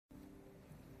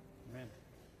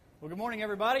Well, good morning,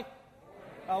 everybody.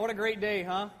 What a great day,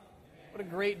 huh? What a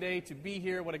great day to be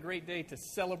here. What a great day to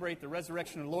celebrate the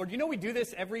resurrection of the Lord. You know we do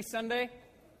this every Sunday?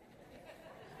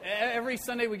 Every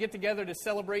Sunday we get together to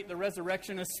celebrate the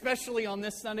resurrection, especially on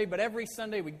this Sunday, but every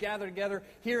Sunday we gather together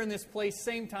here in this place,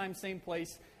 same time, same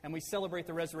place, and we celebrate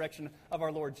the resurrection of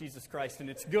our Lord Jesus Christ, and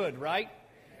it's good, right?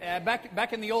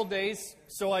 Back in the old days,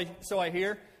 so I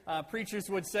hear, preachers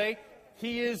would say,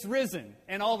 "He is risen,"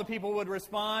 and all the people would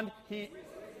respond, "He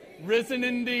risen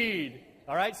indeed."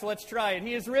 All right, so let's try it.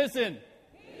 He is risen.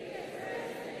 He is risen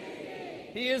indeed.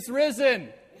 He is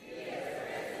risen. He is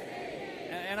risen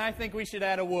indeed. And I think we should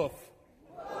add a woof.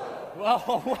 Woof.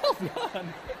 Well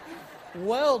done.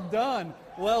 Well done.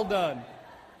 Well done.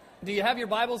 Do you have your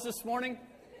Bibles this morning?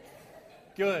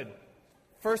 Good.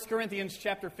 1 Corinthians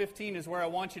chapter 15 is where I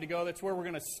want you to go. That's where we're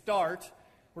going to start.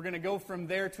 We're going to go from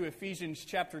there to Ephesians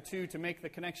chapter 2 to make the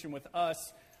connection with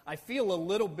us. I feel a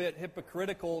little bit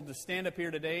hypocritical to stand up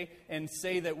here today and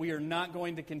say that we are not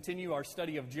going to continue our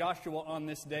study of Joshua on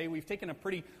this day. We've taken a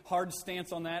pretty hard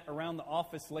stance on that around the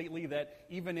office lately, that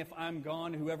even if I'm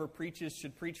gone, whoever preaches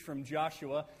should preach from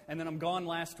Joshua. And then I'm gone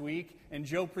last week, and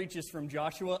Joe preaches from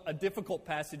Joshua, a difficult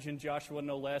passage in Joshua,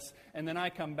 no less. And then I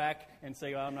come back and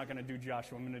say, I'm not going to do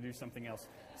Joshua, I'm going to do something else.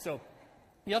 So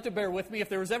you have to bear with me. If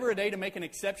there was ever a day to make an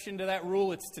exception to that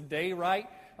rule, it's today, right?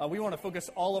 We want to focus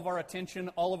all of our attention,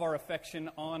 all of our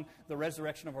affection on the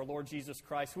resurrection of our Lord Jesus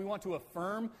Christ. We want to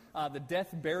affirm the death,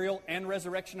 burial, and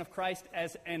resurrection of Christ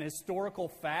as an historical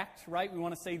fact, right? We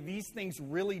want to say these things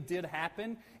really did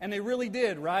happen, and they really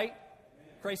did, right?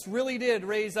 Christ really did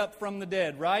raise up from the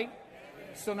dead, right?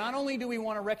 So not only do we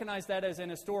want to recognize that as an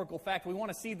historical fact, we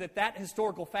want to see that that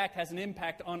historical fact has an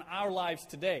impact on our lives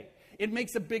today. It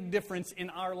makes a big difference in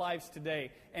our lives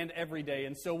today and every day.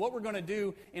 And so what we're going to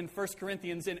do in 1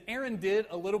 Corinthians, and Aaron did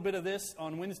a little bit of this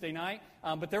on Wednesday night,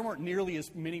 but there weren't nearly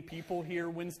as many people here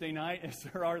Wednesday night as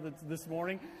there are this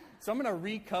morning. So I'm going to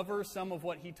recover some of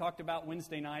what he talked about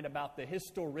Wednesday night about the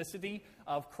historicity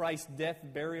of Christ's death,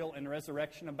 burial, and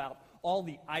resurrection, about all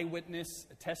the eyewitness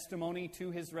testimony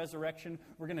to his resurrection.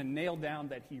 We're going to nail down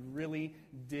that he really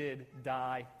did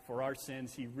die for our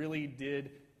sins. He really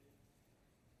did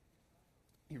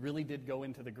go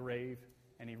into the grave,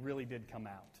 and he really did come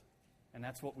out. And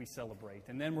that's what we celebrate.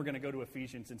 And then we're going to go to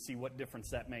Ephesians and see what difference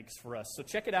that makes for us. So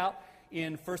check it out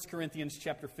in 1 Corinthians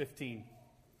chapter 15.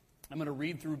 I'm going to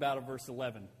read through about verse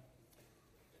 11.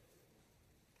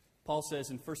 Paul says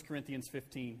in 1 Corinthians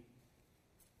 15,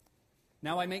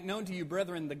 "Now I make known to you,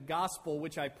 brethren, the gospel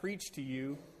which I preached to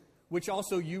you, which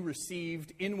also you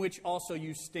received, in which also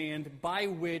you stand, by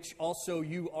which also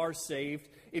you are saved,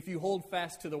 if you hold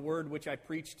fast to the word which I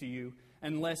preached to you,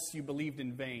 unless you believed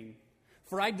in vain.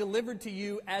 For I delivered to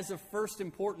you as of first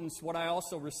importance what I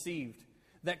also received,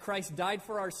 that Christ died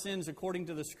for our sins according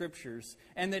to the Scriptures,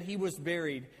 and that he was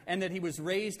buried, and that he was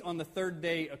raised on the third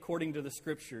day according to the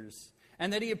Scriptures,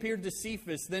 and that he appeared to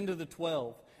Cephas, then to the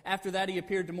 12. After that he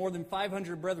appeared to more than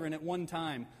 500 brethren at one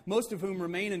time, most of whom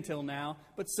remain until now,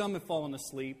 but some have fallen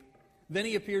asleep. Then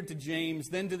he appeared to James,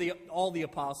 then to all the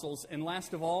apostles, and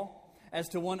last of all, as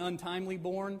to one untimely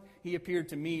born, he appeared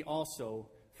to me also.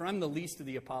 For I'm the least of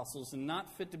the apostles, and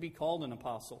not fit to be called an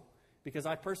apostle, because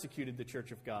I persecuted the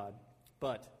church of God.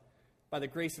 But by the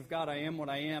grace of God I am what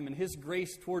I am, and his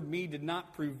grace toward me did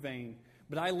not prove vain.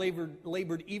 But I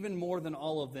labored even more than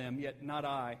all of them, yet not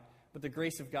I, but the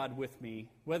grace of God with me.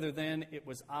 Whether then it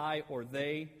was I or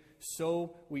they,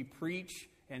 so we preach,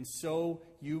 and so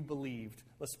you believed."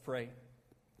 Let's pray.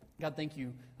 God, thank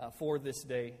you for this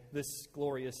day, this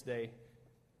glorious day,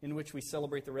 in which we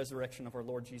celebrate the resurrection of our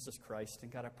Lord Jesus Christ.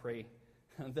 And God, I pray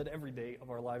that every day of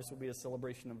our lives will be a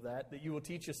celebration of that you will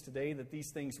teach us today that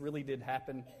these things really did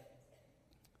happen,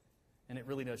 and it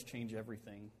really does change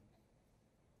everything.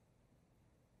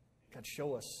 God,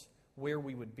 show us where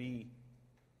we would be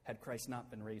had Christ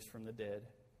not been raised from the dead.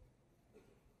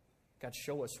 God,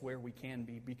 show us where we can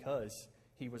be because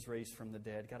he was raised from the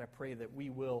dead. God, I pray that we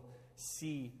will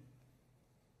see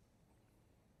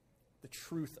the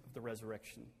truth of the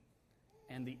resurrection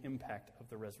and the impact of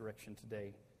the resurrection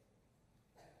today.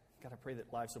 God, I pray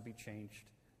that lives will be changed.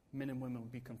 Men and women will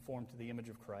be conformed to the image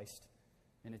of Christ.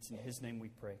 And it's in his name we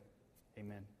pray.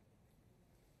 Amen.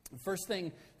 The first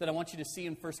thing that I want you to see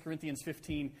in 1 Corinthians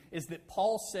 15 is that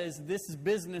Paul says this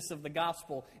business of the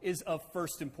gospel is of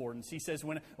first importance. He says,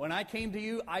 when I came to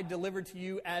you, I delivered to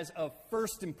you as of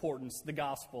first importance the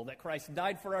gospel, that Christ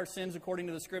died for our sins according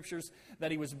to the Scriptures, that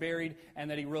he was buried,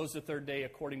 and that he rose the third day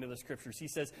according to the Scriptures. He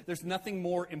says there's nothing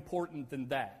more important than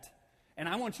that. And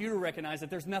I want you to recognize that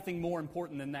there's nothing more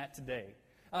important than that today.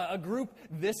 A group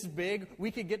this big, we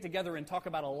could get together and talk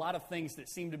about a lot of things that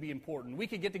seem to be important. We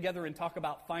could get together and talk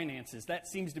about finances. That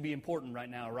seems to be important right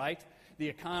now, right? The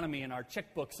economy and our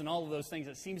checkbooks and all of those things,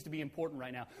 that seems to be important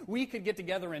right now. We could get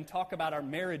together and talk about our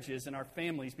marriages and our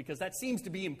families because that seems to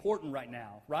be important right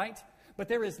now, right? But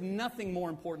there is nothing more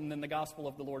important than the gospel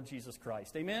of the Lord Jesus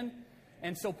Christ. Amen?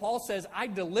 And so Paul says, I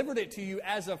delivered it to you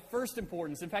as of first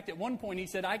importance. In fact, at one point he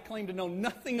said, I claim to know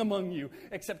nothing among you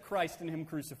except Christ and Him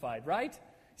crucified, right?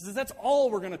 He says, that's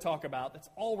all we're going to talk about. That's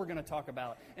all we're going to talk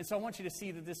about. And so I want you to see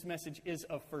that this message is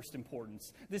of first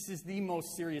importance. This is the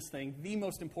most serious thing, the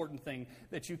most important thing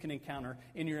that you can encounter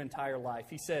in your entire life.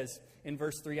 He says in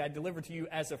verse 3, I delivered to you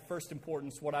as of first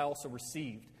importance what I also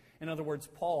received. In other words,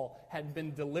 Paul had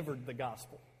been delivered the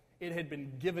gospel. It had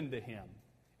been given to him.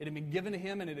 It had been given to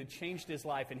him and it had changed his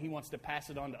life, and he wants to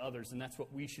pass it on to others, and that's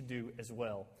what we should do as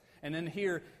well. And then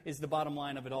here is the bottom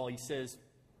line of it all. He says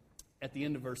at the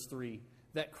end of verse 3,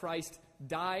 that Christ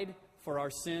died for our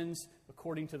sins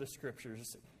according to the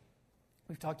Scriptures.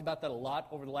 We've talked about that a lot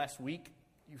over the last week.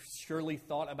 You've surely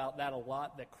thought about that a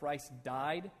lot, that Christ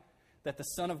died, that the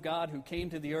Son of God who came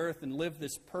to the earth and lived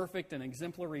this perfect and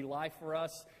exemplary life for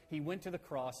us, He went to the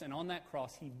cross, and on that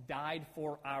cross He died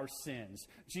for our sins.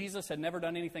 Jesus had never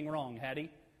done anything wrong, had He?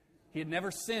 He had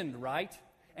never sinned, right?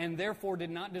 And therefore did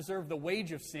not deserve the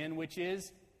wage of sin, which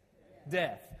is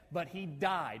death. But He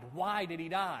died. Why did He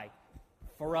die?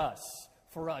 For us.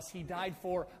 For us. He died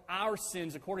for our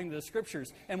sins according to the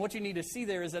Scriptures. And what you need to see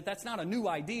there is that that's not a new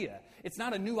idea. It's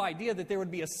not a new idea that there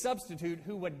would be a substitute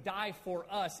who would die for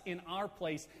us in our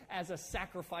place as a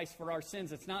sacrifice for our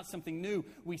sins. It's not something new.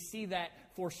 We see that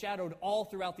foreshadowed all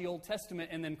throughout the Old Testament,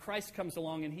 and then Christ comes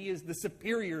along and He is the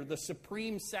superior, the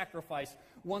supreme sacrifice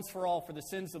once for all for the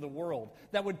sins of the world.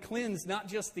 That would cleanse not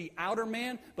just the outer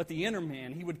man, but the inner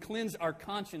man. He would cleanse our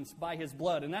conscience by His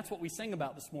blood. And that's what we sing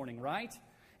about this morning, right?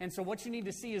 And so what you need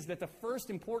to see is that the first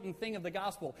important thing of the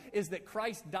gospel is that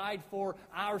Christ died for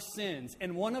our sins.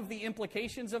 And one of the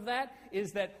implications of that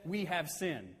is that we have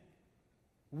sin.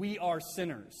 We are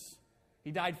sinners. He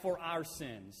died for our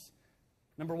sins.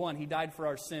 Number one, He died for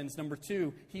our sins. Number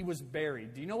two, He was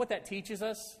buried. Do you know what that teaches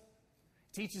us?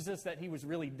 It teaches us that He was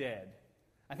really dead.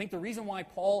 I think the reason why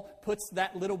Paul puts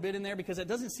that little bit in there, because it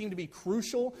doesn't seem to be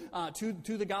crucial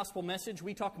to the gospel message.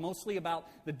 We talk mostly about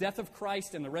the death of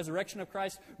Christ and the resurrection of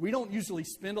Christ. We don't usually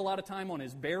spend a lot of time on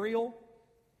His burial.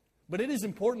 But it is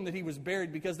important that He was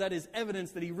buried because that is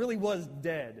evidence that He really was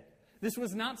dead. This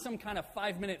was not some kind of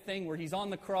 5-minute thing where He's on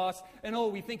the cross and,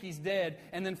 we think He's dead,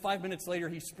 and then 5 minutes later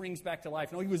He springs back to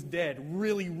life. No, He was dead.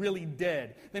 Really, really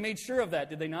dead. They made sure of that,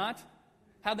 did they not?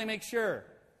 How'd they make sure?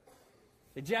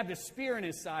 They jabbed a spear in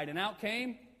His side, and out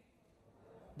came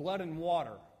blood and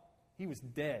water. He was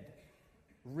dead,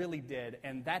 really dead,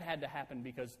 and that had to happen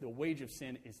because the wage of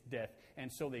sin is death,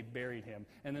 and so they buried Him.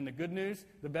 And then the good news,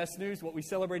 the best news, what we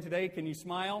celebrate today, can you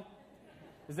smile?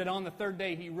 Is that on the third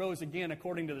day He rose again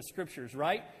according to the Scriptures,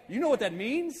 right? You know what that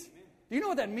means? Do you know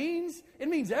what that means? It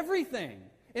means everything.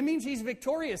 It means He's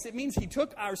victorious. It means He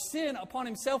took our sin upon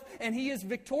Himself and He is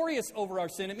victorious over our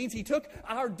sin. It means He took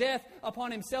our death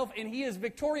upon Himself and He is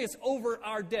victorious over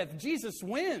our death. Jesus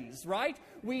wins, right?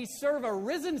 We serve a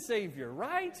risen Savior,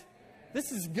 right?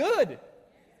 This is good.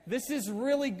 This is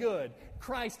really good.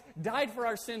 Christ died for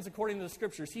our sins according to the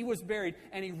Scriptures. He was buried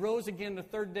and He rose again the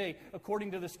third day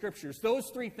according to the Scriptures. Those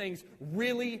three things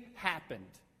really happened.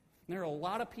 And there are a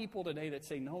lot of people today that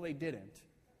say, no, they didn't.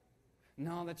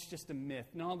 No, that's just a myth.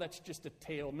 No, that's just a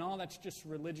tale. No, that's just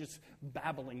religious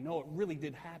babbling. No, it really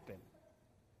did happen.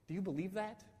 Do you believe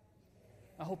that?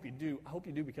 I hope you do. I hope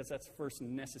you do because that's the first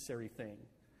necessary thing.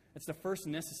 It's the first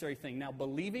necessary thing. Now,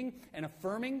 believing and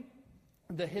affirming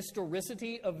the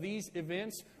historicity of these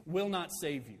events will not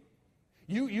save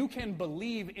you. You can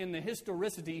believe in the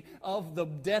historicity of the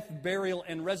death, burial,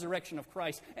 and resurrection of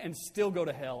Christ and still go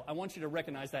to hell. I want you to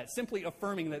recognize that. Simply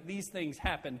affirming that these things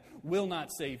happened will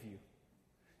not save you.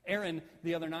 Aaron,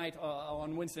 the other night,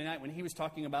 on Wednesday night, when he was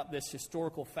talking about this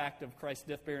historical fact of Christ's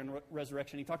death, burial, and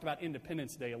resurrection, he talked about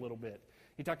Independence Day a little bit.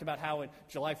 He talked about how on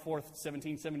July 4th,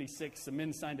 1776, the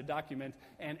men signed a document,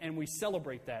 and we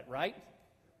celebrate that, right?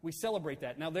 We celebrate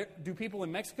that. Now, do people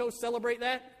in Mexico celebrate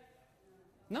that?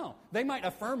 No. They might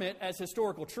affirm it as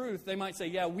historical truth. They might say,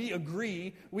 yeah, we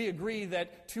agree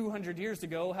that 200 years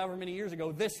ago, however many years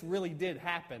ago, this really did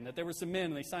happen, that there were some men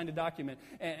and they signed a document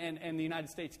and the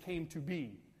United States came to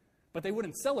be. But they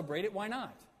wouldn't celebrate it. Why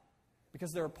not?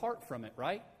 Because they're apart from it,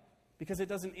 right? Because it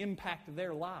doesn't impact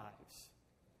their lives.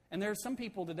 And there are some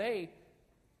people today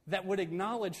that would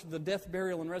acknowledge the death,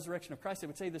 burial, and resurrection of Christ. They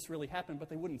would say this really happened, but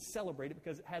they wouldn't celebrate it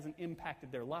because it hasn't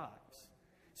impacted their lives.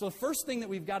 So the first thing that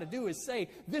we've got to do is say,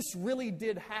 this really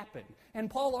did happen. And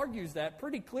Paul argues that,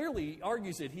 pretty clearly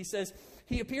argues it. He says,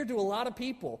 he appeared to a lot of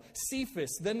people,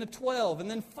 Cephas, then the 12, and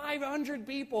then 500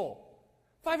 people.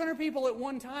 500 people at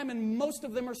one time, and most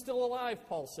of them are still alive,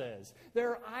 Paul says. There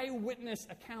are eyewitness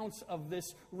accounts of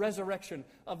this resurrection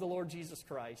of the Lord Jesus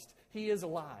Christ. He is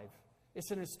alive. It's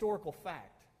an historical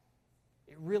fact.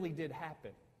 It really did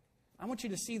happen. I want you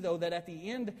to see, though, that at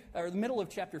the end, or the middle of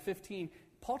chapter 15,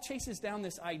 Paul chases down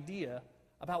this idea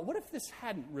about what if this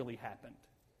hadn't really happened?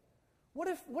 What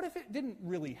if it didn't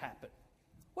really happen?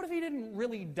 What if he didn't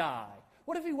really die?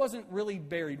 What if he wasn't really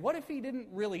buried? What if he didn't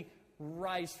really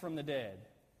rise from the dead?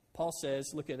 Paul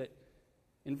says, look at it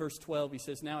in verse 12, he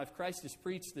says, now if Christ is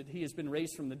preached that he has been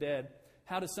raised from the dead,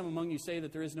 how does some among you say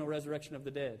that there is no resurrection of the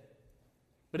dead?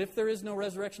 But if there is no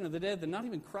resurrection of the dead, then not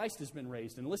even Christ has been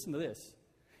raised. And listen to this.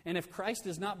 And if Christ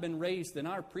has not been raised, then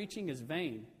our preaching is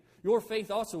vain. Your faith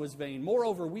also is vain.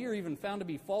 Moreover, we are even found to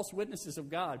be false witnesses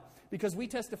of God, because we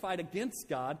testified against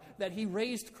God that he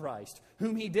raised Christ,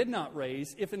 whom he did not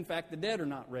raise, if in fact the dead are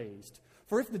not raised.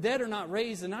 For if the dead are not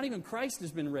raised, then not even Christ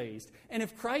has been raised. And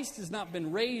if Christ has not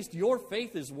been raised, your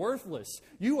faith is worthless.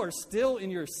 You are still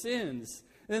in your sins.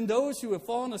 Then those who have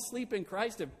fallen asleep in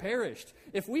Christ have perished.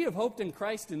 If we have hoped in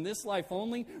Christ in this life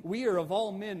only, we are of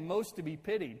all men most to be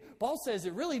pitied. Paul says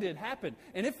it really did happen.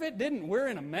 And if it didn't, we're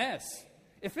in a mess.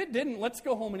 If it didn't, let's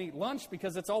go home and eat lunch,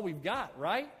 because that's all we've got,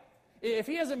 right? If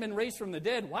he hasn't been raised from the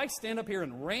dead, why stand up here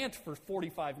and rant for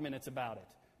 45 minutes about it?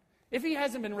 If he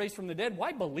hasn't been raised from the dead,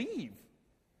 why believe?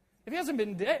 If he hasn't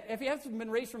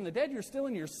been raised from the dead, you're still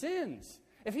in your sins.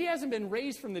 If he hasn't been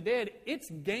raised from the dead, it's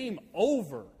game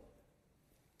over.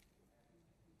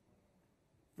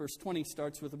 Verse 20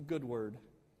 starts with a good word,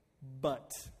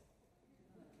 but.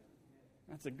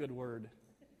 That's a good word.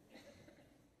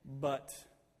 But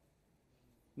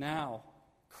now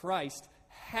Christ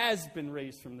has been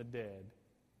raised from the dead.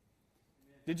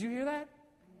 Did you hear that?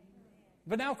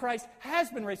 But now Christ has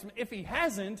been raised from. If he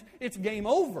hasn't, it's game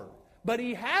over. But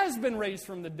he has been raised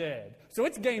from the dead. So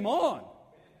it's game on.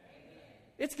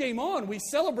 It's game on. We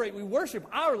celebrate, we worship.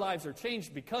 Our lives are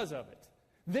changed because of it.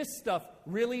 This stuff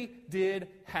really did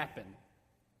happen.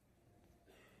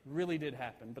 Really did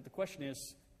happen. But the question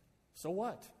is, so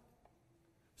what?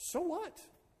 So what?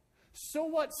 So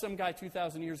what some guy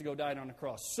 2,000 years ago died on a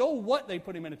cross? So what they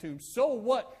put him in a tomb? So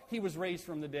what he was raised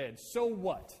from the dead? So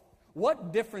what?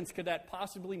 What difference could that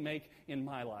possibly make in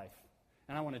my life?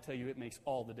 And I want to tell you, it makes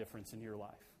all the difference in your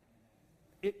life.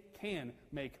 It can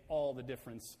make all the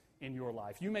difference in your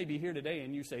life. You may be here today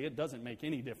and you say, it doesn't make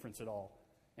any difference at all.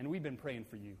 And we've been praying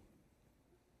for you.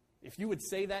 If you would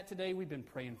say that today, we've been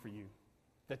praying for you.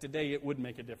 That today it would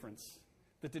make a difference.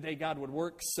 That today God would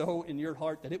work so in your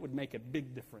heart that it would make a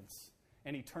big difference.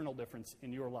 An eternal difference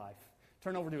in your life.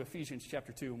 Turn over to Ephesians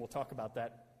chapter 2 and we'll talk about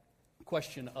that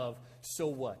question of so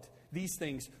what. These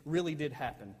things really did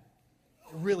happen.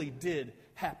 Really did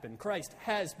happen. Christ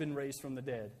has been raised from the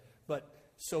dead. But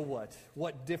so what?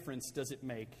 What difference does it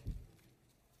make?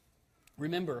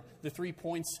 Remember the 3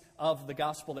 points of the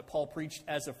gospel that Paul preached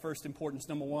as of first importance.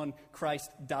 Number 1,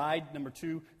 Christ died. Number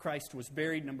 2, Christ was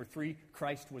buried. Number 3,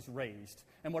 Christ was raised.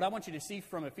 And what I want you to see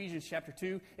from Ephesians chapter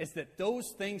 2 is that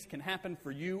those things can happen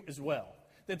for you as well.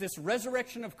 That this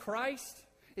resurrection of Christ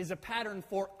is a pattern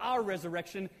for our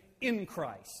resurrection in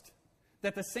Christ.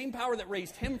 That the same power that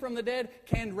raised him from the dead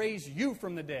can raise you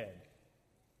from the dead.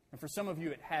 And for some of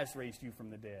you, it has raised you from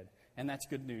the dead. And that's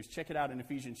good news. Check it out in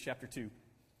Ephesians chapter 2,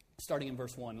 starting in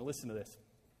verse 1. Now listen to this.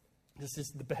 This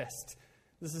is the best.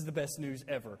 This is the best news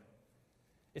ever.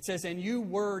 It says, and you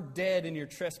were dead in your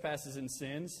trespasses and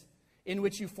sins, in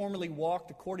which you formerly walked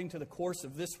according to the course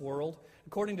of this world,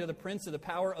 according to the prince of the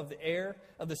power of the air,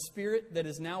 of the spirit that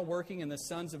is now working in the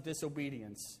sons of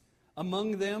disobedience.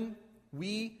 Among them,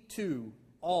 we too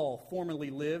all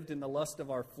formerly lived in the lust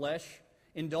of our flesh,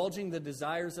 indulging the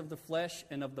desires of the flesh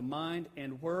and of the mind,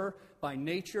 and were by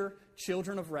nature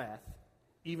children of wrath,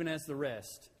 even as the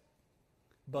rest.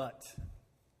 But,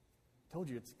 I told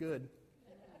you it's good.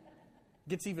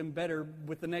 Gets even better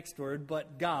with the next word.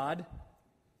 But God,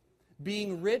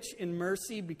 being rich in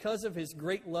mercy because of his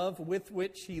great love with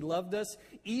which he loved us,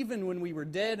 even when we were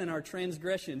dead in our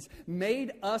transgressions,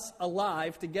 made us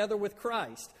alive together with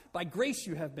Christ. By grace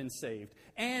you have been saved,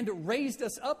 and raised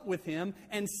us up with him,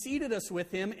 and seated us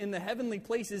with him in the heavenly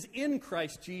places in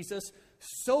Christ Jesus,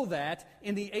 so that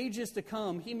in the ages to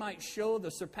come he might show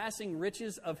the surpassing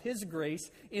riches of his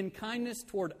grace in kindness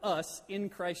toward us in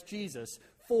Christ Jesus.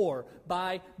 For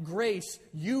by grace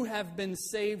you have been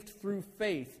saved through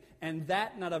faith, and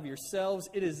that not of yourselves,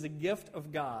 it is the gift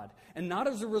of God, and not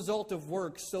as a result of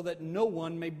works, so that no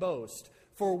one may boast.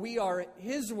 For we are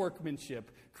His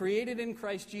workmanship, created in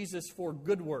Christ Jesus for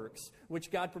good works, which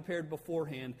God prepared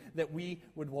beforehand that we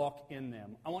would walk in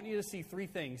them. I want you to see three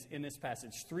things in this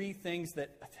passage. Three things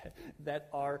that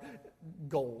are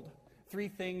gold. Three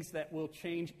things that will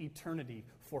change eternity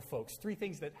for folks. Three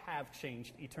things that have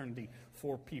changed eternity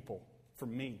for people, for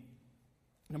me.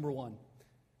 Number one,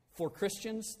 for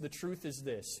Christians, the truth is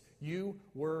this. You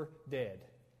were dead.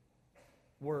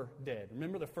 Were dead.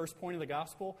 Remember the first point of the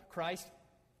gospel? Christ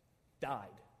died.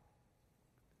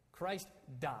 Christ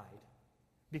died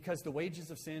because the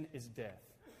wages of sin is death.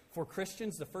 For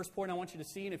Christians, the first point I want you to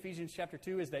see in Ephesians chapter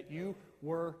 2 is that you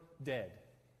were dead.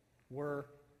 Were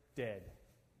dead.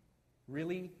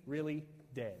 Really, really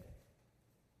dead.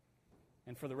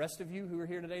 And for the rest of you who are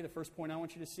here today, the first point I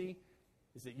want you to see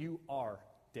is that you are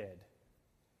dead.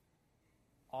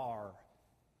 Are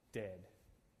dead.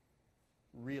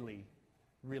 Really,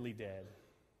 really dead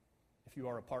if you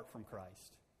are apart from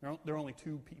Christ. There are only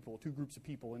two groups of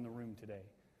people in the room today.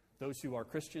 Those who are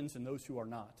Christians and those who are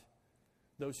not.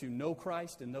 Those who know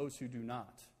Christ and those who do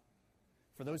not.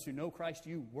 For those who know Christ,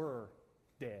 you were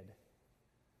dead.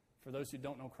 For those who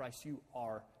don't know Christ, you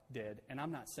are dead. And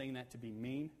I'm not saying that to be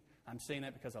mean. I'm saying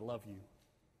that because I love you. I'm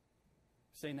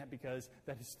saying that because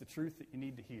that is the truth that you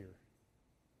need to hear.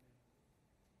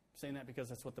 I'm saying that because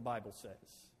that's what the Bible says.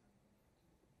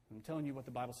 I'm telling you what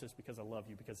the Bible says because I love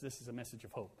you, because this is a message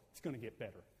of hope. It's going to get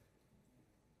better.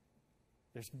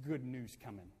 There's good news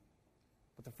coming.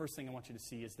 But the first thing I want you to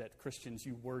see is that Christians,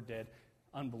 you were dead.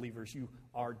 Unbelievers, you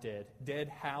are dead. Dead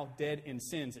how? Dead in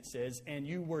sins, it says. And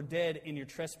you were dead in your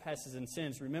trespasses and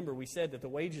sins. Remember, we said that the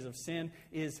wages of sin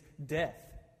is death.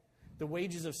 The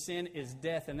wages of sin is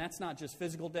death, and that's not just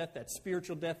physical death, that's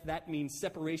spiritual death. That means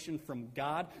separation from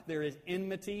God. There is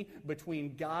enmity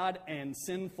between God and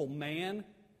sinful man.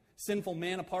 Sinful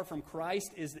man apart from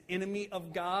Christ is the enemy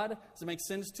of God. Does it make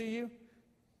sense to you?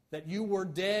 That you were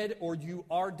dead or you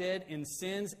are dead in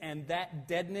sins, and that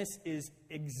deadness is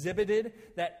exhibited.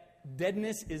 That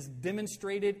deadness is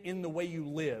demonstrated in the way you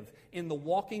live, in the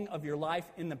walking of your life,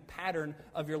 in the pattern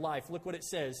of your life. Look what it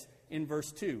says in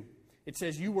verse 2. It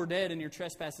says, you were dead in your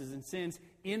trespasses and sins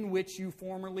in which you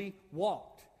formerly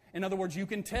walked. In other words, you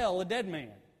can tell a dead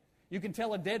man. You can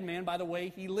tell a dead man by the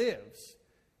way he lives.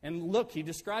 And look, he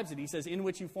describes it. He says, in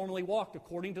which you formerly walked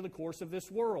according to the course of this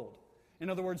world.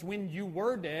 In other words, when you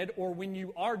were dead or when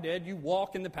you are dead, you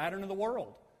walk in the pattern of the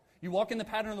world. You walk in the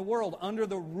pattern of the world under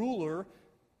the ruler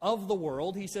of the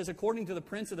world. He says, according to the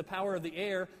prince of the power of the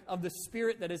air, of the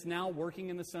spirit that is now working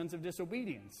in the sons of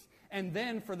disobedience. And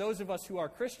then for those of us who are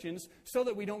Christians, so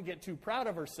that we don't get too proud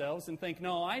of ourselves and think,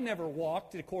 no, I never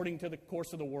walked according to the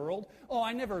course of the world. Oh,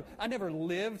 I never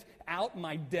lived out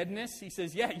my deadness. He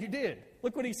says, yeah, you did.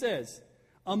 Look what he says.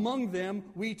 Among them,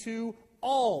 we too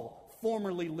all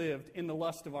formerly lived in the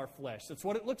lust of our flesh. That's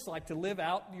what it looks like to live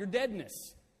out your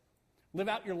deadness. Live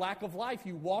out your lack of life.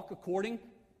 You walk according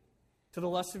to the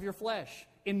lust of your flesh,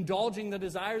 indulging the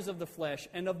desires of the flesh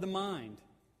and of the mind.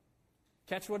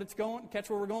 Catch where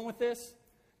we're going with this?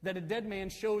 That a dead man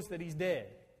shows that he's dead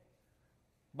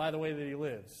by the way that he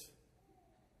lives.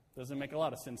 Doesn't make a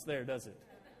lot of sense there, does it?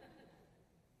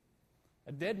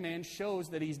 A dead man shows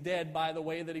that he's dead by the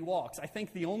way that he walks. I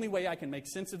think the only way I can make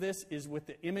sense of this is with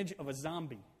the image of a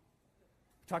zombie.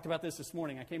 We talked about this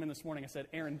morning. I came in this morning, I said,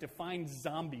 Aaron, define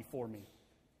zombie for me.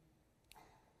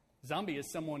 Zombie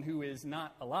is someone who is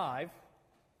not alive,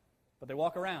 but they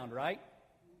walk around, right?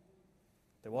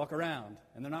 They walk around,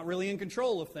 and they're not really in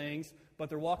control of things, but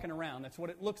they're walking around. That's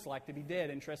what it looks like to be dead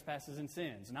in trespasses and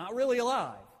sins. Not really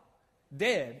alive,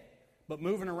 dead, but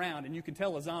moving around. And you can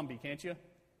tell a zombie, can't you?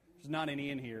 There's not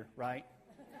any in here, right?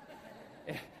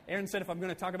 Aaron said if I'm going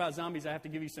to talk about zombies, I have to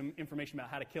give you some information about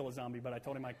how to kill a zombie, but I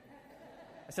told him I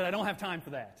said I don't have time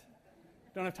for that.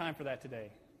 Don't have time for that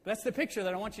today. That's the picture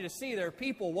that I want you to see. There are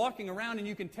people walking around, and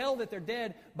you can tell that they're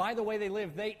dead by the way they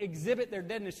live. They exhibit their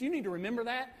deadness. You need to remember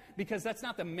that, because that's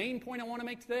not the main point I want to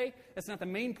make today. That's not the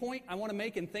main point I want to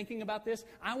make in thinking about this.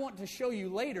 I want to show you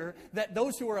later that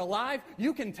those who are alive,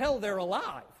 you can tell they're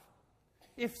alive.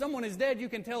 If someone is dead, you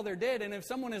can tell they're dead. And if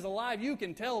someone is alive, you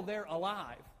can tell they're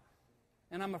alive.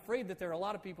 And I'm afraid that there are a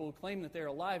lot of people who claim that they're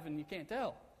alive, and you can't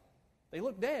tell. They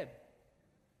look dead.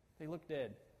 They look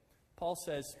dead. Paul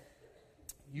says,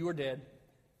 you are dead,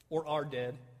 or are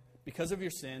dead, because of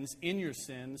your sins, in your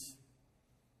sins,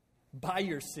 by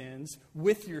your sins,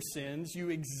 with your sins. You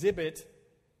exhibit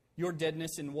your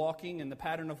deadness in walking in the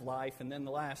pattern of life. And then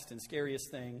the last and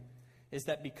scariest thing is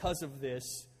that because of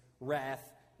this, wrath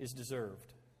is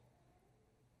deserved.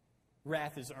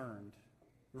 Wrath is earned.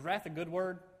 Is wrath a good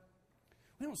word?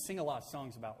 We don't sing a lot of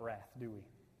songs about wrath, do we?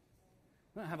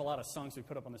 We don't have a lot of songs we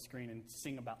put up on the screen and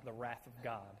sing about the wrath of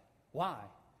God. Why?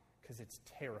 Because it's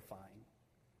terrifying.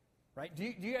 Right? Do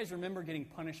you guys remember getting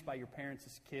punished by your parents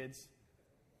as kids?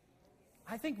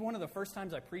 I think one of the first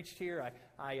times I preached here,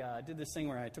 I did this thing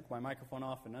where I took my microphone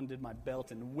off and undid my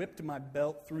belt and whipped my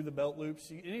belt through the belt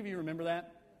loops. Any of you remember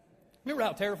that? Remember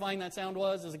how terrifying that sound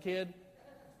was as a kid?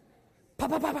 Pow,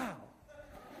 pow, pow, pow.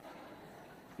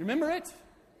 You remember it?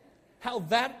 How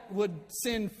that would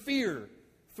send fear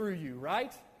through you,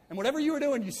 right? And whatever you were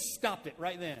doing, you stopped it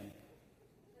right then.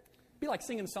 It'd be like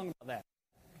singing a song about that.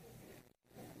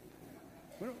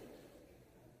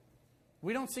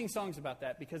 We don't sing songs about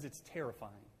that because it's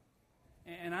terrifying.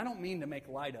 And I don't mean to make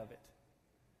light of it.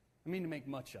 I mean to make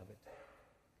much of it.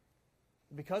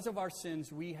 Because of our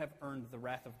sins, we have earned the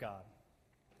wrath of God.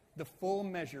 The full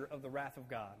measure of the wrath of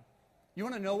God. You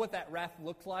want to know what that wrath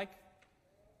looks like?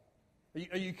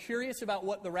 Are you curious about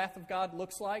what the wrath of God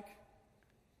looks like?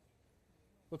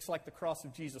 Looks like the cross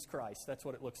of Jesus Christ. That's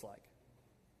what it looks like.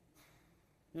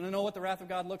 You want to know what the wrath of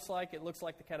God looks like? It looks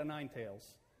like the cat of nine tails.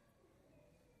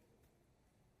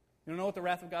 You know what the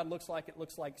wrath of God looks like? It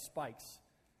looks like spikes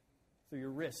through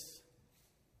your wrists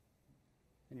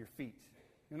and your feet.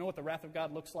 You know what the wrath of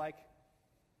God looks like?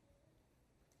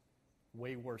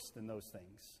 Way worse than those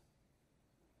things.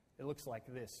 It looks like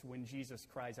this when Jesus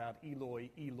cries out, Eloi,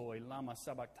 Eloi, lama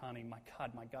sabachthani, my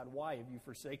God, why have you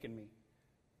forsaken me?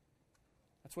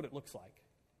 That's what it looks like.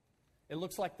 It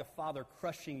looks like the Father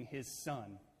crushing His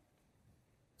Son.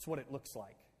 That's what it looks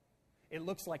like. It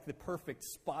looks like the perfect,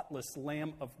 spotless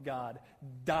Lamb of God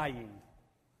dying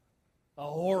a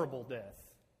horrible death.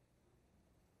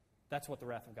 That's what the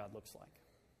wrath of God looks like.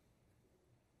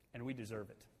 And we deserve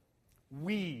it.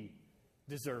 We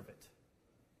deserve it.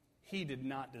 He did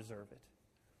not deserve it.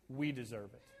 We deserve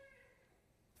it.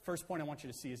 First point I want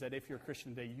you to see is that if you're a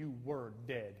Christian today, you were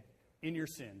dead in your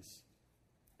sins.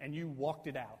 And you walked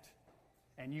it out.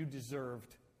 And you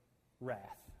deserved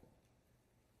wrath.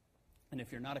 And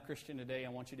if you're not a Christian today, I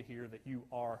want you to hear that you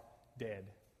are dead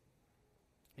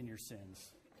in your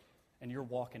sins. And you're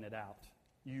walking it out.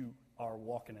 You are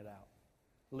walking it out.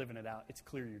 Living it out. It's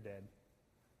clear you're dead.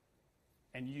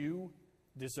 And you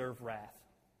deserve wrath.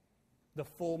 The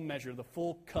full measure, the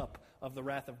full cup of the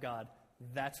wrath of God.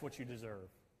 That's what you deserve.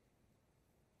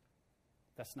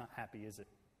 That's not happy, is it?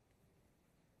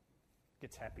 It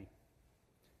gets happy.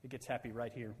 It gets happy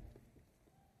right here.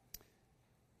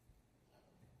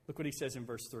 Look what he says in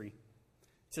verse 3. It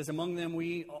says, among them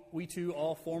we too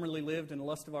all formerly lived in the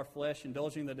lust of our flesh,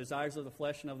 indulging the desires of the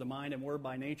flesh and of the mind, and were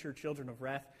by nature children of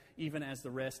wrath, even as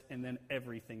the rest. And then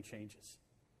everything changes.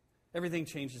 Everything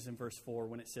changes in verse 4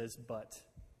 when it says, but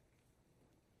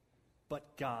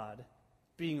God,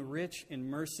 being rich in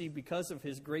mercy because of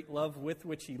His great love with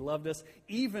which He loved us,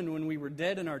 even when we were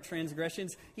dead in our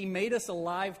transgressions, He made us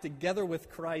alive together with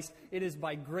Christ. It is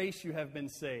by grace you have been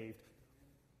saved.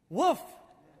 Woof!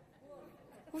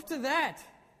 Woof to that.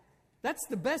 That's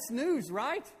the best news,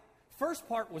 right? First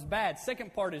part was bad.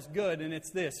 Second part is good, and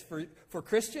it's this. For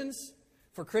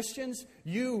Christians,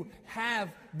 you have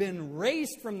been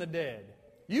raised from the dead.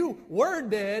 You were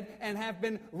dead and have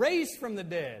been raised from the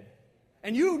dead.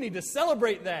 And you need to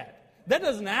celebrate that. That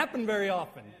doesn't happen very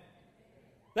often.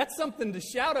 That's something to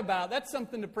shout about. That's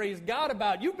something to praise God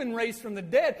about. You've been raised from the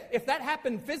dead. If that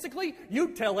happened physically,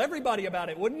 you'd tell everybody about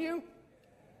it, wouldn't you?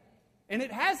 And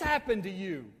it has happened to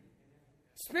you.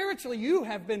 Spiritually, you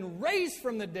have been raised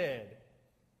from the dead.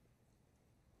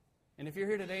 And if you're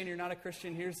here today and you're not a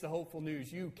Christian, here's the hopeful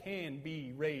news. You can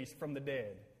be raised from the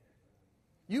dead.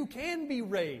 You can be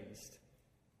raised.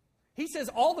 He says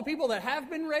all the people that have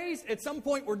been raised at some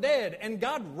point were dead, and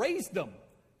God raised them.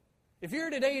 If you're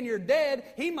here today and you're dead,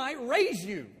 He might raise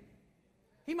you.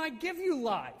 He might give you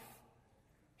life.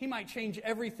 He might change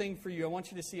everything for you. I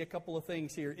want you to see a couple of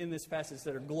things here in this passage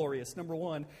that are glorious. Number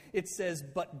one, it says,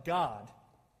 but God.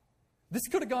 This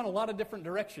could have gone a lot of different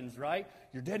directions, right?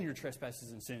 You're dead in your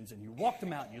trespasses and sins, and you walked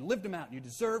them out, and you lived them out, and you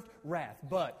deserved wrath.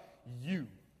 But you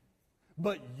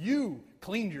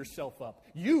cleaned yourself up.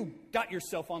 You got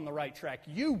yourself on the right track.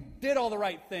 You did all the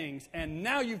right things, and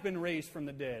now you've been raised from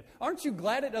the dead. Aren't you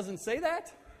glad it doesn't say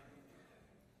that?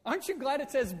 Aren't you glad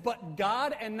it says, but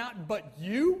God and not but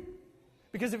you?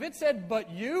 Because if it said,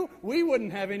 but you, we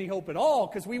wouldn't have any hope at all,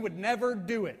 because we would never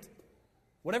do it.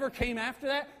 Whatever came after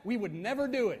that, we would never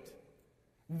do it.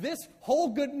 This whole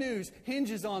good news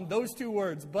hinges on those two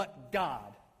words, but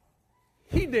God.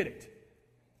 He did it.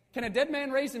 Can a dead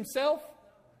man raise himself?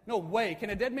 No way. Can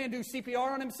a dead man do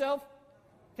CPR on himself?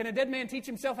 Can a dead man teach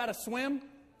himself how to swim?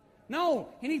 No.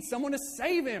 He needs someone to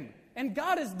save him. And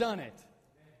God has done it.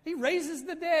 He raises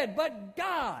the dead, but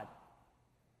God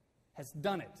has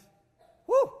done it.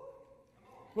 Woo!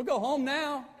 We'll go home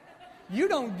now. You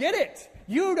don't get it.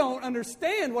 You don't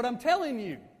understand what I'm telling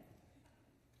you.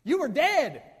 You were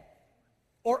dead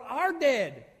or are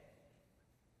dead.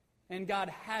 And God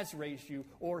has raised you,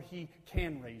 or He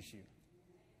can raise you.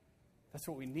 That's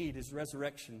what we need, is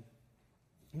resurrection.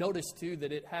 Notice, too,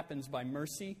 that it happens by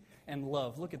mercy and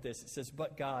love. Look at this. It says,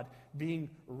 but God, being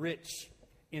rich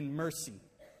in mercy.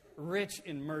 Rich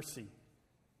in mercy.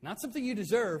 Not something you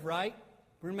deserve, right?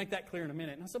 We're going to make that clear in a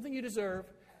minute. Not something you deserve.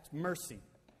 It's mercy.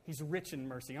 He's rich in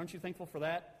mercy. Aren't you thankful for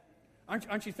that?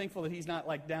 Aren't you thankful that He's not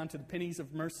like down to the pennies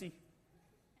of mercy?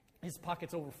 His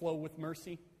pockets overflow with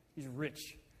mercy. He's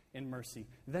rich in mercy.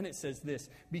 Then it says this,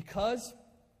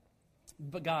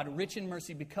 but God, rich in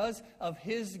mercy, because of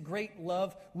His great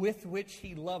love with which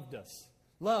He loved us.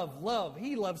 Love.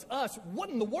 He loves us. What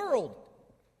in the world?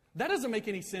 That doesn't make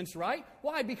any sense, right?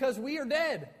 Why? Because we are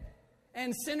dead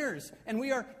and sinners, and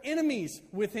we are enemies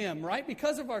with Him, right?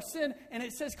 Because of our sin. And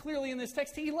it says clearly in this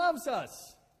text, He loves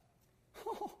us.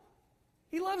 Oh,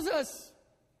 He loves us.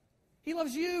 He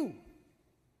loves you.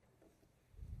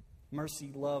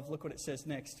 Mercy, love. Look what it says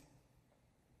next.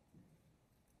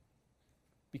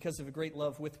 Because of a great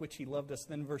love with which He loved us.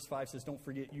 Then verse 5 says, don't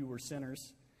forget you were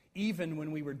sinners. Even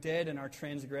when we were dead in our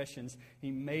transgressions,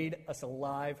 He made us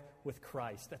alive with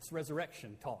Christ. That's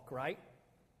resurrection talk, right?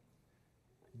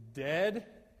 Dead,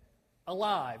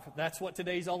 alive. That's what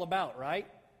today's all about, right?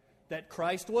 That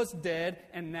Christ was dead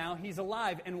and now He's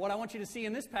alive. And what I want you to see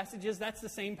in this passage is that's the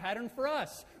same pattern for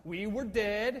us. We were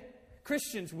dead.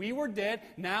 Christians, we were dead.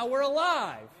 Now we're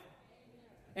alive.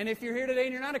 And if you're here today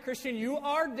and you're not a Christian, you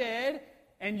are dead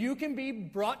and you can be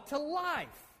brought to life.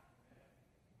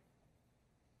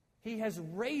 He has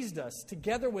raised us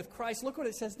together with Christ. Look what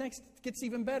it says next. It gets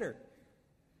even better.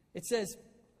 It says,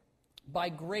 by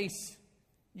grace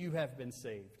you have been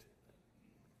saved.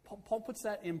 Paul puts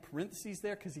that in parentheses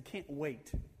there because he can't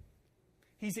wait.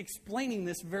 He's explaining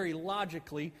this very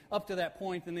logically up to that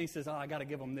point, and then he says, I got to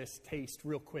give them this taste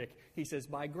real quick. He says,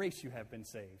 by grace you have been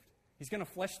saved. He's going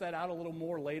to flesh that out a little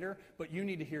more later, but you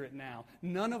need to hear it now.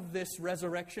 None of this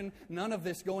resurrection, none of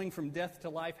this going from death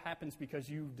to life happens because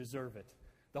you deserve it.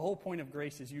 The whole point of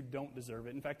grace is you don't deserve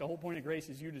it. In fact, the whole point of grace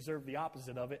is you deserve the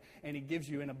opposite of it, and He gives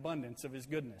you an abundance of His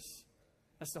goodness.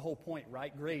 That's the whole point,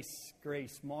 right? Grace,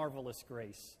 marvelous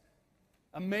grace.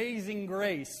 Amazing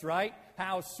grace, right?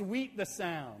 How sweet the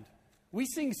sound. We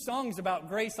sing songs about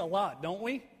grace a lot, don't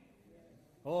we?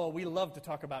 Oh, we love to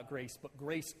talk about grace, but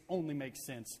grace only makes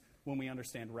sense when we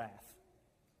understand wrath.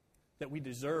 That we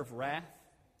deserve wrath,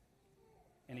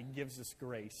 and He gives us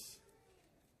grace.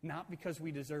 Not because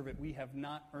we deserve it. We have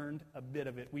not earned a bit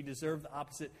of it. We deserve the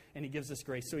opposite, and He gives us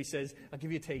grace. So He says, I'll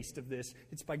give you a taste of this.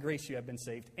 It's by grace you have been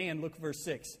saved. And look, verse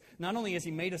 6. Not only has He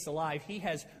made us alive, He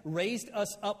has raised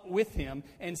us up with Him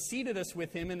and seated us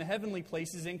with Him in the heavenly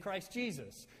places in Christ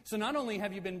Jesus. So not only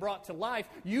have you been brought to life,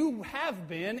 you have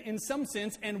been, in some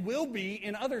sense, and will be,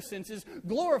 in other senses,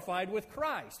 glorified with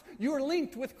Christ. You are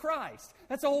linked with Christ.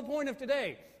 That's the whole point of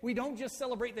today. We don't just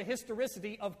celebrate the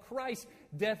historicity of Christ's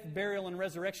death, burial, and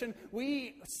resurrection.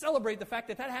 We celebrate the fact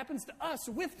that that happens to us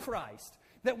with Christ.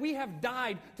 That we have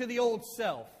died to the old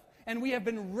self. And we have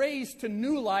been raised to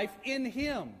new life in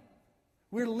Him.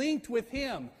 We're linked with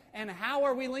Him. And how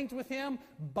are we linked with Him?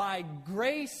 By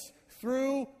grace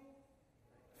through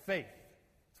faith.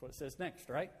 That's what it says next,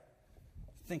 right?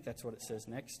 I think that's what it says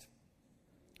next.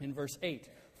 In verse 8.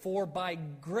 For by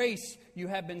grace you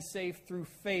have been saved through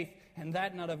faith, and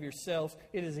that not of yourselves.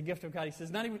 It is a gift of God. He says,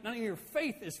 none of your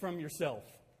faith is from yourself.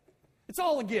 It's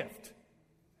all a gift.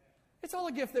 It's all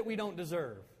a gift that we don't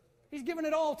deserve. He's given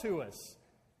it all to us.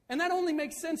 And that only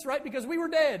makes sense, right? Because we were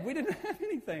dead. We didn't have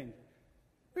anything.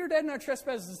 We were dead in our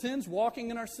trespasses and sins, walking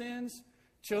in our sins,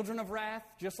 children of wrath,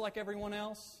 just like everyone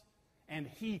else. And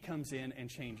He comes in and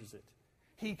changes it.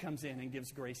 He comes in and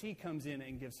gives grace. He comes in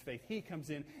and gives faith. He comes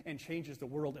in and changes the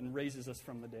world and raises us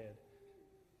from the dead.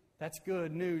 That's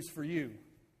good news for you.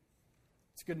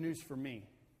 It's good news for me.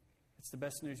 It's the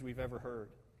best news we've ever heard.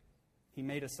 He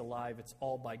made us alive. It's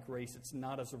all by grace. It's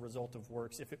not as a result of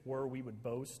works. If it were, we would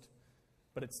boast.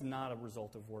 But it's not a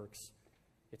result of works.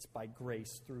 It's by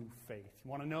grace through faith.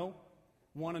 You want to know?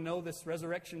 Want to know this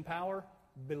resurrection power?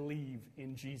 Believe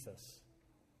in Jesus.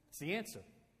 It's the answer.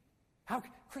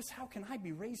 Chris, how can I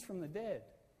be raised from the dead?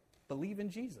 Believe in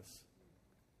Jesus.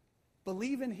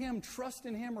 Believe in Him. Trust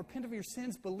in Him. Repent of your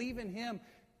sins. Believe in Him.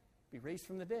 Be raised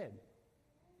from the dead.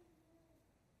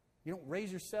 You don't raise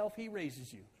yourself. He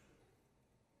raises you.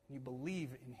 You believe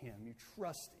in Him. You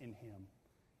trust in Him.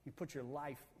 You put your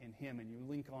life in Him and you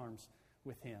link arms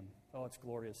with Him. Oh, it's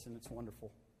glorious and it's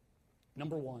wonderful.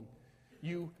 Number one,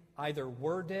 you either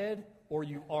were dead or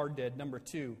you are dead. Number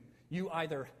 2, you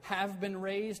either have been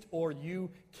raised or you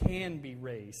can be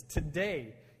raised.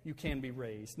 Today, you can be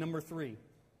raised. Number 3,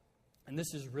 and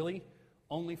this is really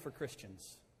only for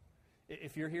Christians.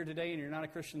 If you're here today and you're not a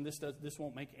Christian, this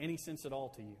won't make any sense at all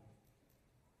to you.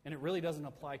 And it really doesn't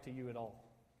apply to you at all.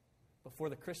 But for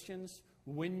the Christians,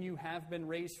 when you have been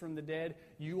raised from the dead,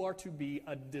 you are to be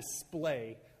a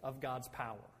display of God's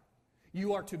power.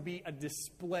 You are to be a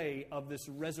display of this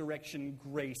resurrection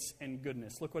grace and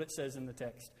goodness. Look what it says in the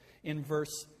text in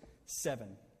verse 7.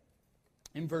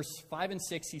 In verse 5 and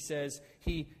 6, he says,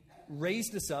 He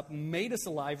raised us up, made us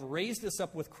alive, raised us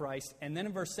up with Christ. And then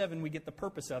in verse 7, we get the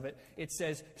purpose of it. It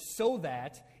says, so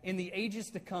that in the ages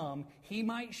to come, He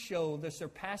might show the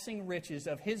surpassing riches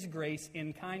of His grace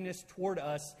in kindness toward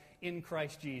us in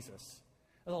Christ Jesus.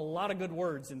 There's a lot of good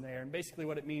words in there. And basically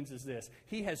what it means is this.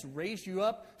 He has raised you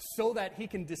up so that He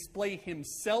can display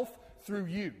Himself through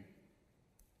you.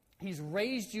 He's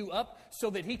raised you up so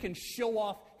that He can show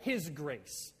off His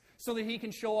grace, so that He can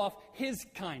show off His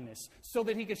kindness, so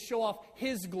that He can show off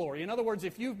His glory. In other words,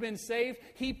 if you've been saved,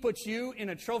 He puts you in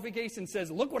a trophy case and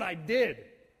says, look what I did.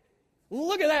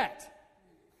 Look at that.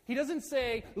 He doesn't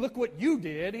say, look what you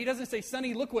did. He doesn't say,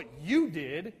 Sonny, look what you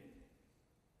did.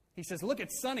 He says, look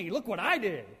at Sonny, look what I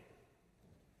did.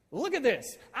 Look at this.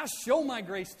 I'll show my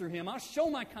grace through him. I'll show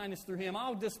my kindness through him.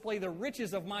 I'll display the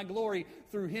riches of my glory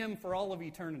through him for all of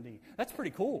eternity. That's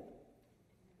pretty cool.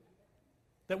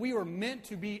 That we were meant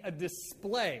to be a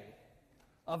display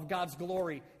of God's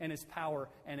glory and His power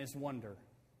and His wonder.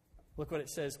 Look what it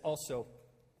says also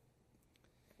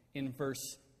in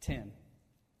verse 10.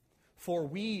 For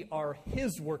we are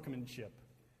His workmanship.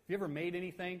 Have you ever made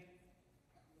anything?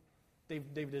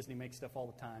 Dave Disney makes stuff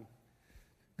all the time.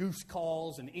 Goose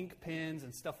calls and ink pens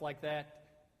and stuff like that.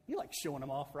 You like showing them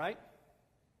off, right?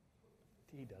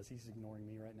 He does. He's ignoring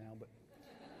me right now, but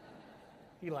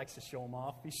he likes to show them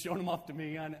off. He's showing them off to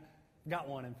me. I got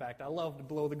one, in fact. I love to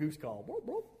blow the goose call. Boop,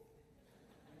 boop.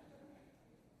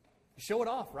 Show it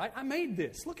off, right? I made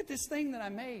this. Look at this thing that I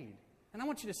made. And I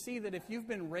want you to see that if you've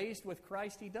been raised with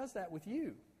Christ, He does that with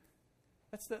you.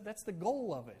 That's the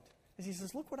goal of it. Is He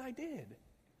says, look what I did.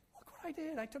 Look what I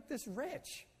did. I took this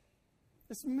wretch,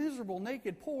 this miserable,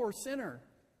 naked, poor sinner,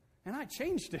 and I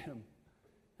changed him.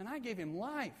 And I gave him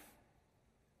life.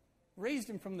 Raised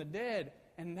him from the dead.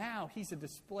 And now he's a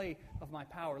display of my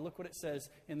power. Look what it says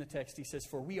in the text. He says,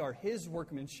 for we are His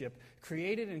workmanship,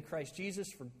 created in Christ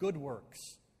Jesus for good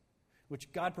works,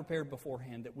 which God prepared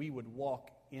beforehand that we would walk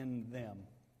in them.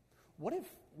 What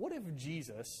if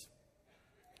Jesus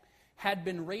had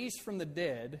been raised from the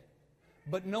dead,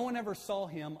 but no one ever saw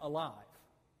Him alive?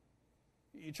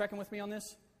 You tracking with me on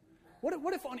this?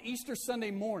 What if on Easter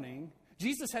Sunday morning,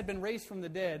 Jesus had been raised from the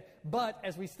dead, but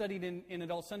as we studied in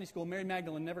adult Sunday school, Mary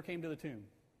Magdalene never came to the tomb?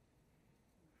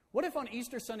 What if on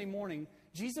Easter Sunday morning,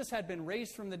 Jesus had been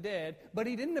raised from the dead, but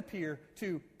He didn't appear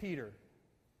to Peter,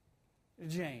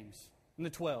 James, and the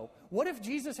 12? What if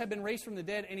Jesus had been raised from the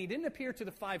dead and He didn't appear to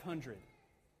the 500?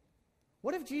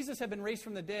 What if Jesus had been raised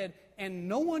from the dead and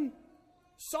no one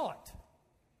saw it?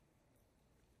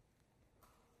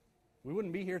 We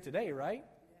wouldn't be here today, right?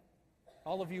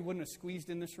 All of you wouldn't have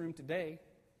squeezed in this room today.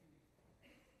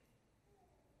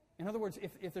 In other words,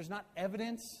 if there's not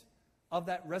evidence of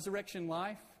that resurrection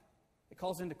life, it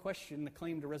calls into question the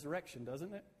claim to resurrection,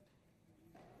 doesn't it?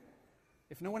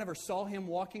 If no one ever saw Him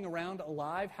walking around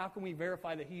alive, how can we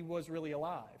verify that He was really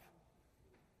alive?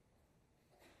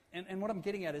 And what I'm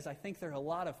getting at is I think there are a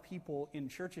lot of people in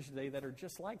churches today that are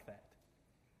just like that.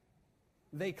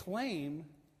 They claim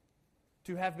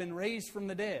to have been raised from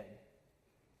the dead,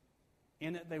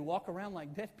 and they walk around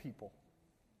like dead people,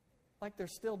 like they're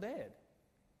still dead.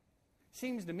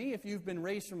 Seems to me if you've been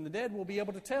raised from the dead, we'll be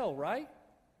able to tell, right?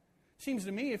 Seems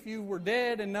to me if you were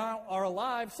dead and now are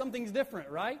alive, something's different,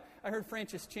 right? I heard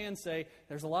Francis Chan say,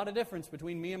 there's a lot of difference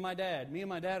between me and my dad. Me and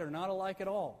my dad are not alike at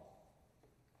all.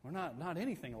 We're not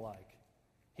anything alike.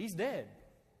 He's dead,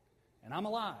 and I'm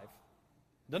alive.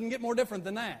 Doesn't get more different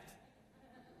than that.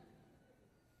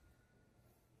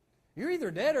 You're either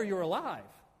dead or you're alive.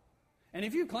 And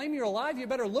if you claim you're alive, you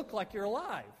better look like you're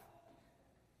alive.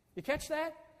 You catch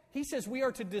that? He says we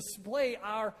are to display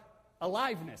our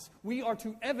aliveness. We are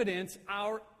to evidence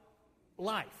our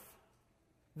life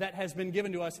that has been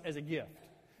given to us as a gift.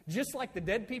 Just like the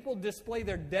dead people display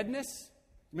their deadness.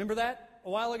 Remember that a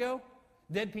while ago?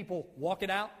 Dead people walk it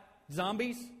out.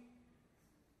 Zombies.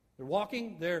 They're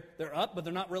walking. They're up, but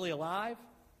they're not really alive.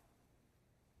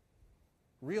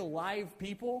 Real live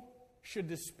people should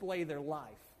display their life.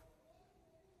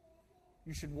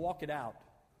 You should walk it out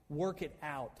work it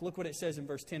out. Look what it says in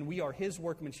verse 10. We are His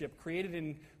workmanship, created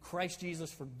in Christ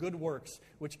Jesus for good works,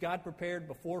 which God prepared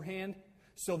beforehand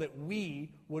so that we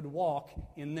would walk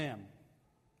in them.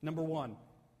 Number one,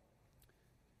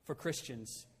 for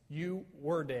Christians, you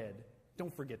were dead.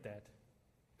 Don't forget that.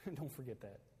 Don't forget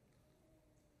that.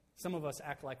 Some of us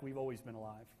act like we've always been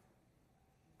alive.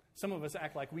 Some of us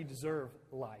act like we deserve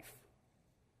life.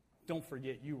 Don't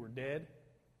forget you were dead.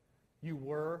 You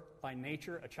were, by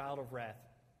nature, a child of wrath,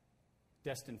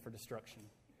 destined for destruction.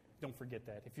 Don't forget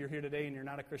that. If you're here today and you're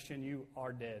not a Christian, you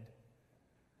are dead.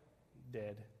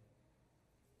 Dead.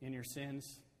 In your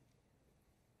sins,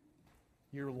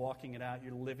 you're walking it out,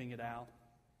 you're living it out,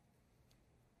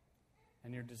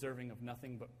 and you're deserving of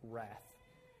nothing but wrath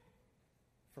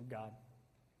from God.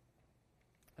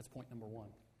 That's point number one.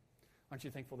 Aren't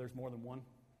you thankful there's more than one?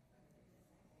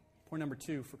 Point number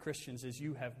two for Christians is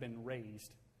you have been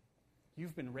raised.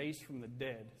 You've been raised from the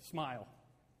dead. Smile.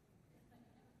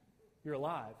 You're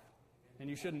alive, and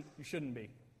you shouldn't be.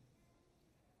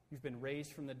 You've been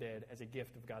raised from the dead as a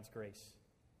gift of God's grace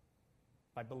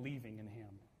by believing in Him.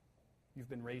 You've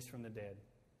been raised from the dead.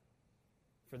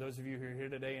 For those of you who are here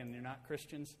today and you're not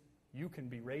Christians, you can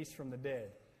be raised from the dead.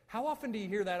 How often do you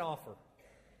hear that offer?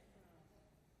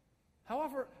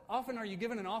 How often are you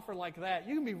given an offer like that?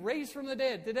 You can be raised from the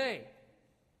dead today.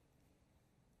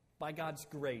 By God's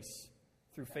grace,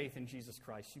 through faith in Jesus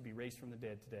Christ, you be raised from the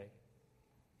dead today.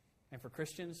 And for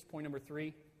Christians, point number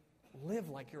three, live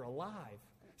like you're alive.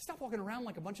 Stop walking around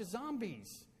like a bunch of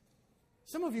zombies.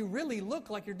 Some of you really look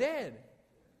like you're dead.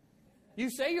 You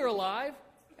say you're alive,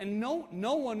 and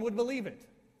no one would believe it.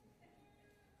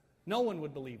 No one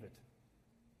would believe it.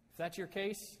 If that's your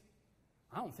case,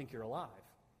 I don't think you're alive.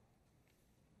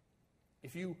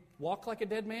 If you walk like a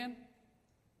dead man,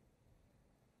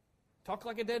 talk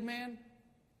like a dead man,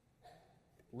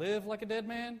 live like a dead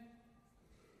man,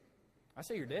 I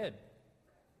say you're dead.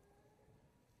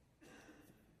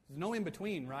 There's no in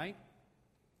between, right?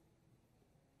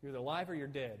 You're either alive or you're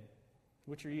dead.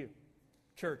 Which are you?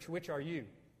 Church, which are you?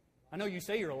 I know you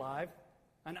say you're alive.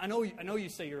 I know you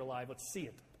say you're alive. Let's see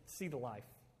it. See the life.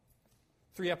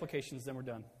 3 applications, then we're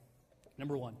done.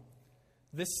 Number 1.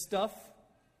 This stuff,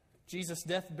 Jesus'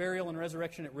 death, burial, and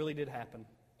resurrection, it really did happen.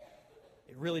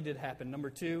 It really did happen. Number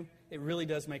 2, it really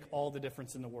does make all the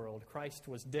difference in the world. Christ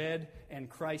was dead and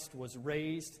Christ was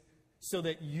raised so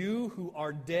that you who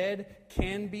are dead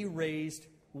can be raised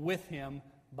with Him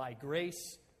by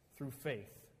grace through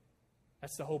faith.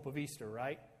 That's the hope of Easter,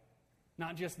 right?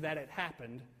 Not just that it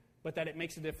happened, but that it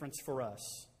makes a difference for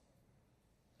us.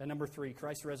 And number 3,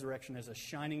 Christ's resurrection is a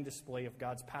shining display of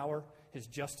God's power, His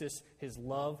justice, His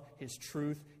love, His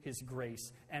truth, His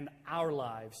grace. And our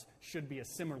lives should be a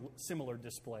similar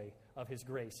display of His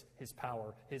grace, His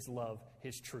power, His love,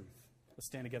 His truth. Let's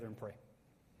stand together and pray.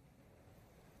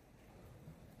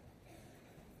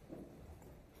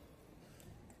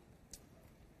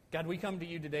 God, we come to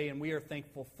you today and we are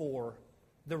thankful for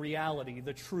the reality,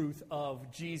 the truth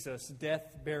of Jesus' death,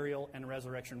 burial, and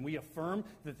resurrection. We affirm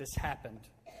that this happened,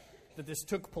 that this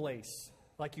took place,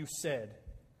 like you said.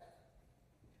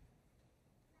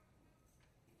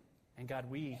 And God,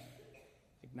 we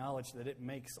acknowledge that it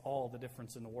makes all the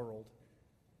difference in the world.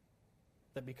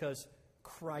 That because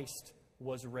Christ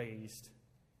was raised,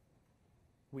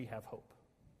 we have hope.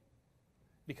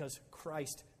 Because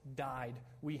Christ died,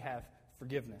 we have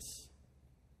forgiveness.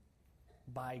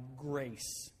 By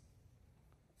grace,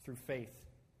 through faith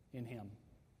in Him.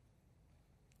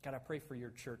 God, I pray for your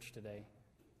church today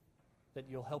that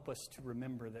you'll help us to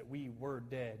remember that we were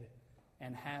dead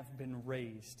and have been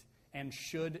raised and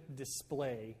should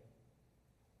display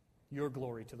your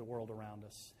glory to the world around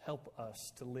us. Help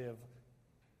us to live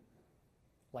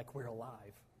like we're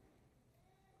alive.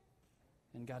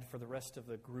 And God, for the rest of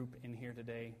the group in here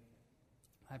today,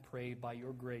 I pray by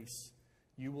your grace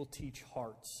you will teach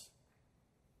hearts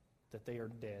that they are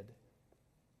dead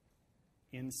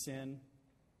in sin,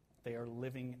 they are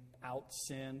living out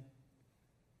sin,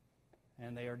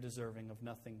 and they are deserving of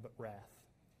nothing but wrath.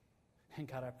 And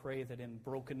God, I pray that in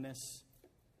brokenness,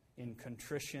 in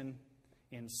contrition,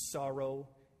 in sorrow,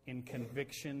 in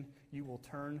conviction, you will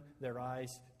turn their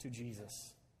eyes to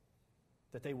Jesus,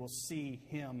 that they will see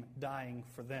Him dying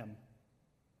for them,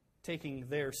 taking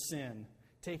their sin,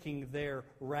 taking their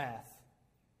wrath,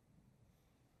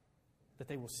 that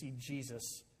they will see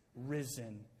Jesus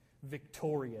risen,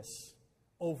 victorious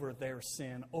over their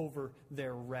sin, over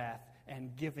their wrath,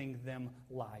 and giving them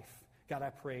life. God,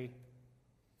 I pray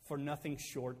for nothing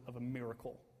short of a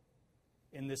miracle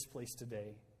in this place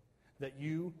today, that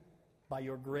you, by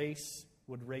your grace,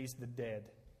 would raise the dead.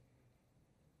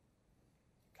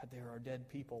 God, there are dead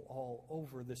people all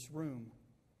over this room,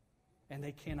 and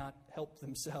they cannot help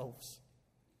themselves.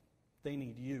 They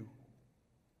need you.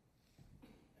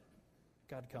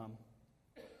 God, come.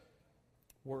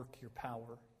 Work your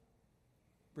power.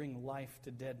 Bring life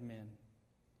to dead men.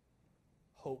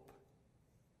 Hope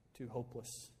to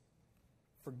hopeless.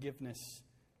 Forgiveness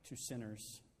to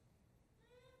sinners.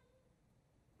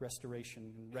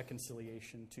 Restoration and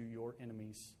reconciliation to your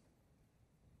enemies.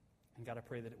 And God, I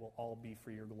pray that it will all be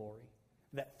for your glory.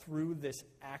 That through this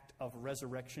act of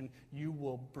resurrection, you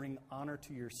will bring honor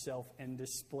to yourself and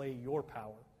display your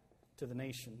power to the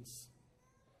nations.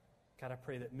 God, I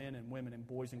pray that men and women and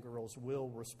boys and girls will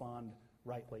respond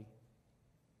rightly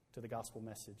to the gospel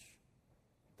message.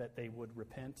 That they would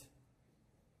repent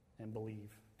and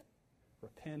believe.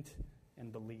 Repent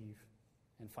and believe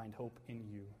and find hope in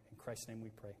you. In Christ's name we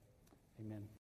pray. Amen.